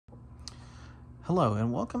Hello,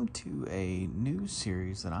 and welcome to a new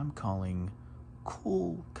series that I'm calling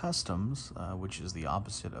Cool Customs, which is the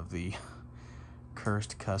opposite of the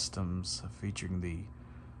Cursed Customs featuring the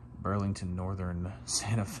Burlington Northern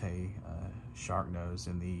Santa Fe Sharknose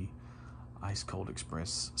in the Ice Cold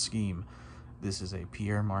Express scheme. This is a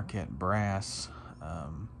Pere Marquette brass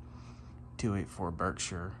 284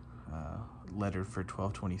 Berkshire lettered for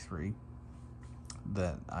 1223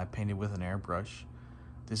 that I painted with an airbrush.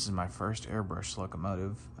 This is my first airbrushed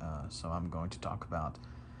locomotive, so I'm going to talk about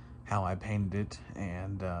how I painted it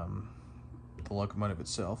and the locomotive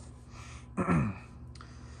itself.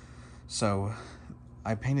 So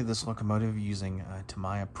I painted this locomotive using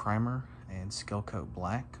Tamiya primer and Skill Coat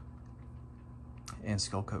black and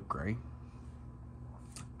Skill Coat gray.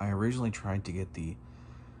 I originally tried to get the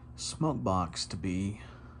smoke box to be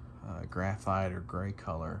graphite or gray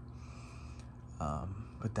color,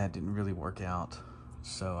 but that didn't really work out.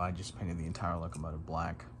 So I just painted the entire locomotive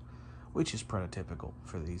black, which is prototypical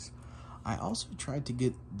for these. I also tried to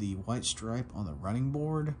get the white stripe on the running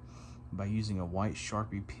board by using a white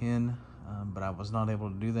Sharpie pen, but I was not able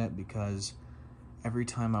to do that because every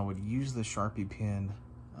time I would use the Sharpie pen,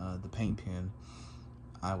 the paint pen,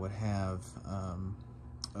 I would have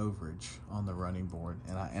overage on the running board,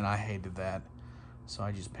 and I hated that, so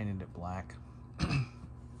I just painted it black.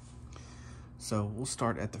 So we'll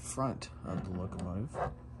start at the front of the locomotive.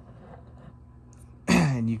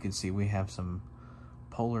 And you can see we have some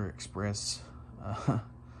Polar Express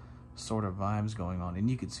sort of vibes going on.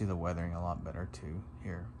 And you can see the weathering a lot better too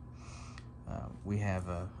here. We have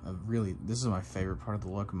a really, this is my favorite part of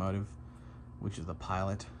the locomotive, which is the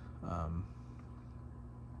pilot.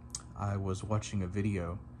 I was watching a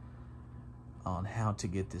video on how to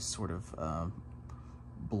get this sort of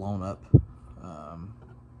blown up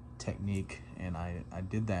technique, and I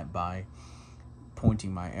did that by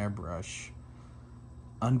pointing my airbrush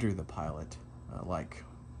under the pilot, like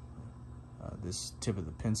this tip of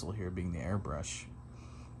the pencil here being the airbrush,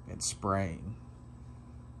 and spraying,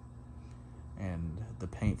 and the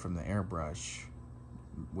paint from the airbrush,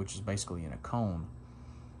 which is basically in a cone,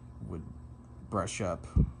 would brush up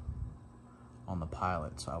on the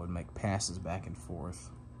pilot. So I would make passes back and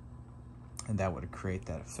forth, and that would create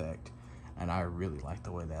that effect. And I really like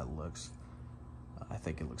the way that looks. I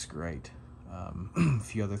think it looks great. A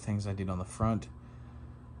few other things I did on the front.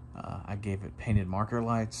 I gave it painted marker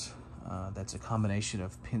lights. That's a combination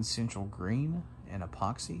of Pin Central green and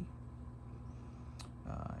epoxy.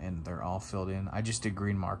 And they're all filled in. I just did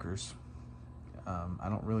green markers. I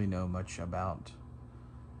don't really know much about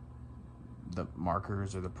the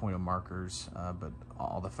markers or the point of markers, but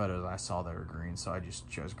all the photos I saw they were green, so I just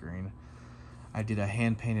chose green. I did a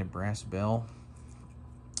hand-painted brass bell,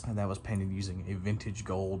 and that was painted using a vintage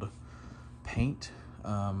gold paint.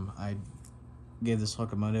 I gave this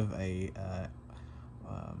locomotive a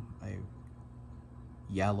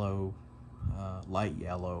yellow, light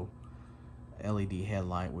yellow LED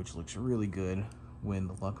headlight, which looks really good when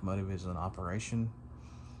the locomotive is in operation.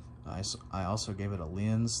 I also gave it a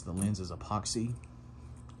lens. The lens is epoxy,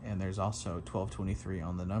 and there's also 1223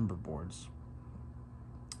 on the number boards.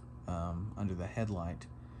 Under the headlight,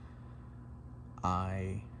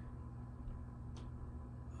 I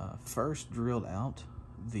first drilled out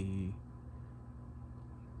the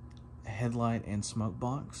headlight and smoke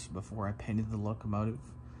box before I painted the locomotive,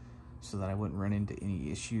 so that I wouldn't run into any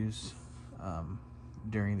issues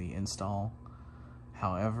during the install.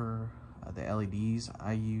 However, the LEDs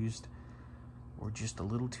I used were just a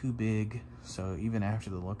little too big, so even after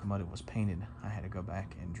the locomotive was painted, I had to go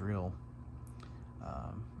back and drill.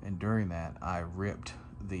 And during that, I ripped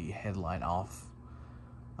the headlight off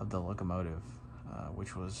of the locomotive,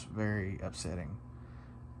 which was very upsetting.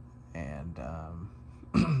 And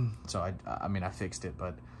so I mean, I fixed it,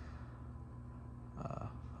 but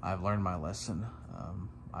I've learned my lesson.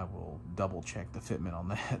 I will double check the fitment on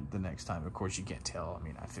that the next time. Of course, you can't tell. I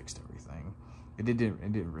mean, I fixed everything. It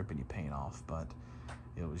didn't rip any paint off, but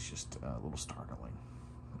it was just a little startling.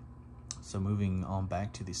 So moving on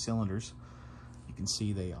back to the cylinders, you can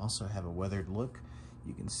see they also have a weathered look.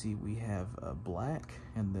 You can see we have a black,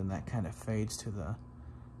 and then that kind of fades to the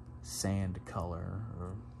sand color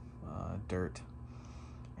or dirt.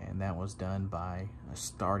 And that was done by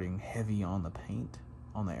starting heavy on the paint,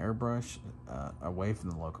 on the airbrush, away from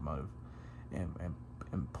the locomotive,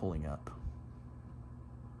 and pulling up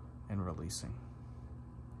and releasing.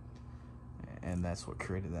 And that's what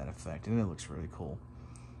created that effect, and it looks really cool.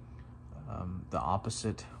 The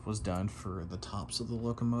opposite was done for the tops of the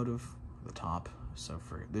locomotive, the top. So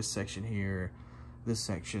for this section here, this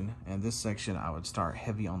section, and this section, I would start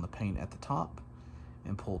heavy on the paint at the top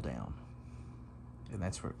and pull down. and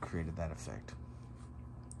that's what created that effect.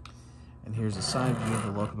 And here's a side view of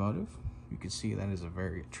the locomotive. You can see that is a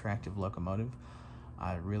very attractive locomotive.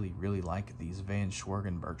 I really like these Van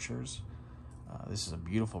Schwergen Berkshires. This is a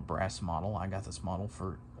beautiful brass model. I got this model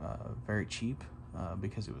for very cheap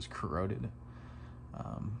because it was corroded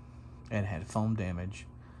and had foam damage,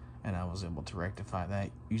 and I was able to rectify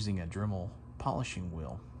that using a Dremel polishing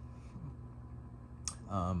wheel.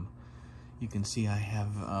 You can see I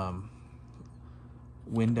have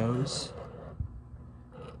windows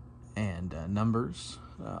and numbers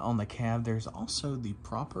on the cab. There's also the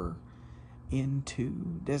proper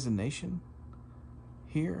N2 designation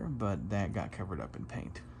here, but that got covered up in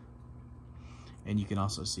paint. And you can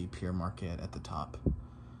also see Pere Marquette at the top,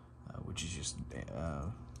 which is just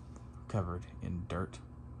covered in dirt,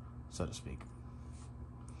 so to speak.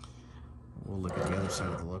 We'll look at the other side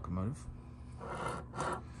of the locomotive.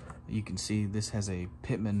 You can see this has a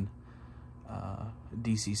Pitman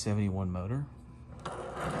DC-71 motor.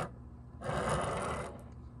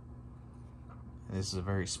 This is a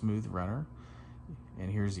very smooth runner. And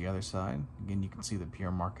here's the other side. Again, you can see the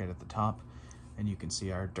Pere Marquette at the top, and you can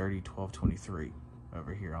see our dirty 1223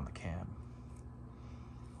 over here on the cab.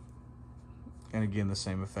 And again, the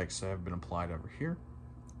same effects have been applied over here.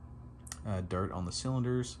 Dirt on the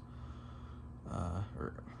cylinders,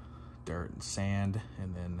 or dirt and sand,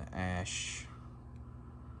 and then ash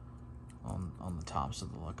on the tops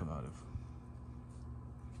of the locomotive.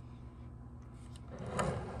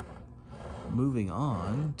 Moving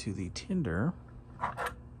on to the tender.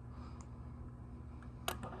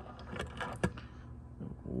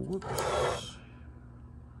 Whoops.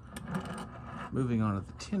 Moving on to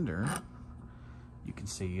the tender, you can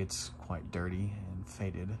see it's quite dirty and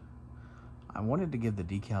faded. I wanted to give the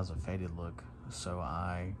decals a faded look, so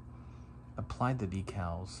I applied the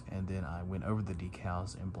decals and then I went over the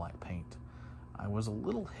decals in black paint. I was a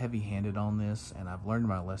little heavy-handed on this, and I've learned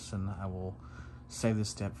my lesson. I will save this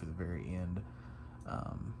step for the very end.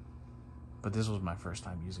 But this was my first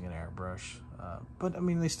time using an airbrush. But I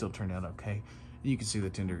mean, they still turned out okay. You can see the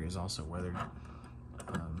tender is also weathered.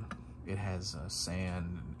 It has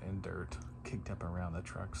sand and dirt kicked up around the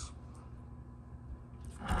trucks.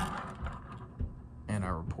 And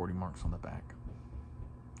our reporting marks on the back.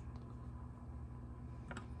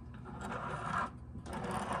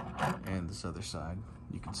 And this other side,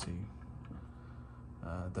 you can see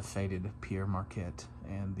the faded Pere Marquette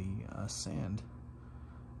and the sand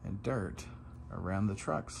and dirt around the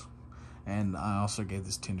trucks. And I also gave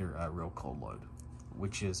this tender a real cold load,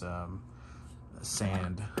 which is a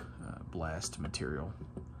sand blast material,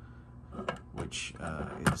 which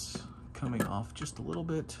is coming off just a little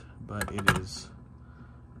bit, but it is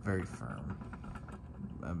very firm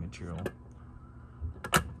material.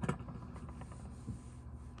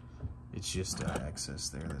 It's just excess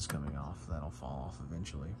there that's coming off. That'll fall off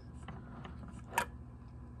eventually.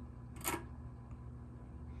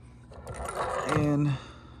 And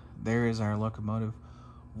there is our locomotive.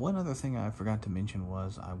 One other thing I forgot to mention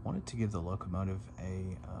was I wanted to give the locomotive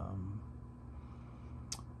a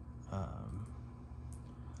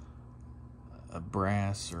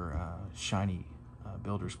brass or a shiny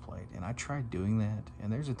builder's plate, and I tried doing that,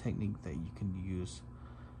 and there's a technique that you can use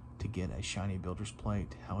to get a shiny builder's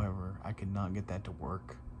plate. However, I could not get that to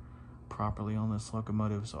work properly on this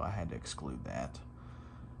locomotive, so I had to exclude that.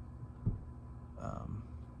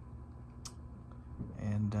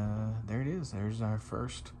 And there it is. There's our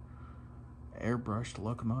first airbrushed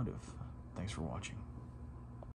locomotive. Thanks for watching.